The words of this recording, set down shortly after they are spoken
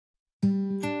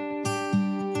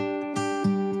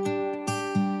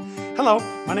Hello,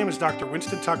 my name is Dr.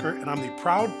 Winston Tucker, and I'm the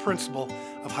proud principal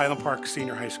of Highland Park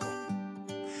Senior High School.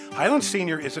 Highland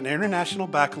Senior is an international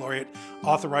baccalaureate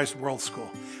authorized world school.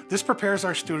 This prepares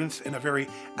our students in a very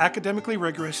academically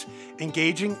rigorous,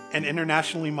 engaging, and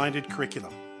internationally minded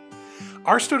curriculum.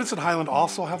 Our students at Highland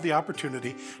also have the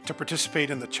opportunity to participate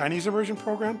in the Chinese immersion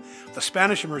program, the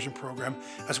Spanish immersion program,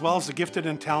 as well as the Gifted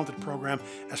and Talented program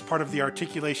as part of the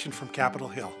articulation from Capitol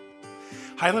Hill.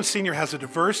 Highland Senior has a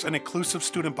diverse and inclusive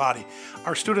student body.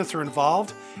 Our students are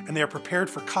involved and they are prepared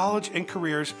for college and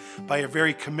careers by a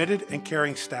very committed and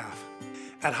caring staff.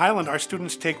 At Highland, our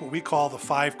students take what we call the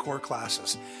 5 core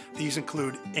classes. These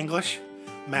include English,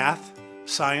 math,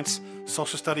 science,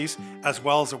 social studies, as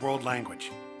well as a world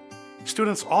language.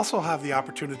 Students also have the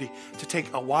opportunity to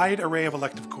take a wide array of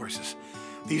elective courses.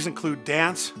 These include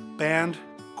dance, band,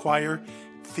 choir,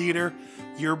 theater,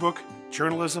 yearbook,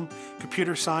 journalism,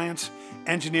 computer science,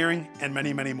 engineering, and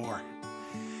many, many more.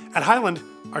 At Highland,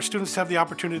 our students have the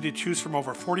opportunity to choose from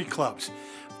over 40 clubs.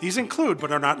 These include,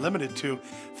 but are not limited to,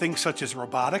 things such as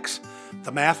robotics,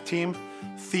 the math team,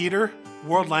 theater,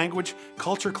 world language,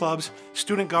 culture clubs,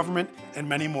 student government, and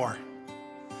many more.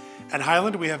 At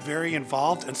Highland, we have very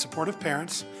involved and supportive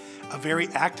parents, a very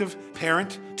active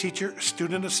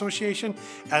parent-teacher-student association,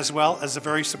 as well as a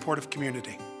very supportive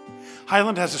community.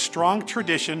 Highland has a strong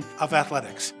tradition of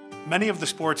athletics. Many of the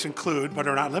sports include, but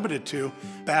are not limited to,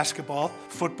 basketball,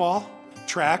 football,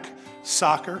 track,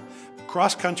 soccer,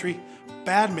 cross country,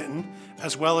 badminton,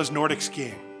 as well as Nordic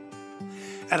skiing.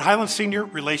 At Highland Senior,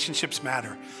 relationships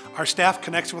matter. Our staff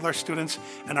connects with our students,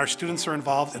 and our students are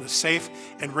involved in a safe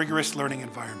and rigorous learning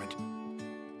environment.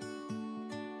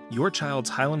 Your child's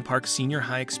Highland Park Senior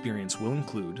High experience will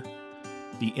include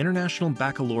the International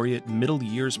Baccalaureate Middle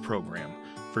Years Program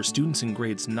for students in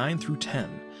grades 9 through 10,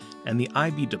 and the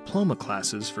IB Diploma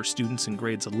classes for students in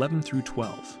grades 11 through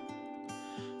 12.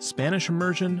 Spanish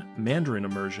immersion, Mandarin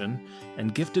immersion,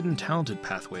 and Gifted and Talented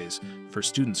pathways for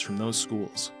students from those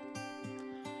schools.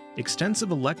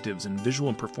 Extensive electives in visual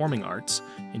and performing arts,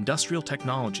 industrial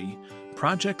technology,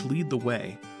 Project Lead the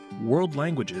Way, world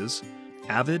languages,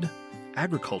 AVID,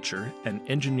 agriculture, and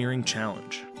engineering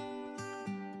challenge.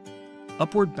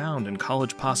 Upward Bound and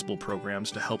College Possible programs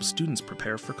to help students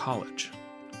prepare for college.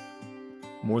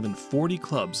 More than 40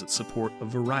 clubs that support a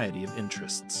variety of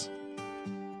interests.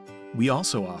 We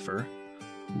also offer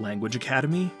Language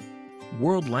Academy,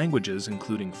 world languages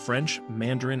including French,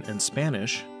 Mandarin, and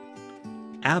Spanish,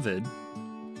 AVID,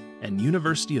 and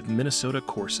University of Minnesota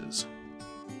courses.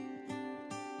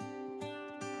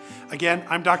 Again,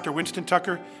 I'm Dr. Winston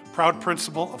Tucker, proud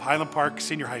principal of Highland Park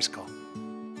Senior High School.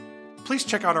 Please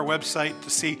check out our website to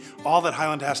see all that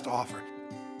Highland has to offer.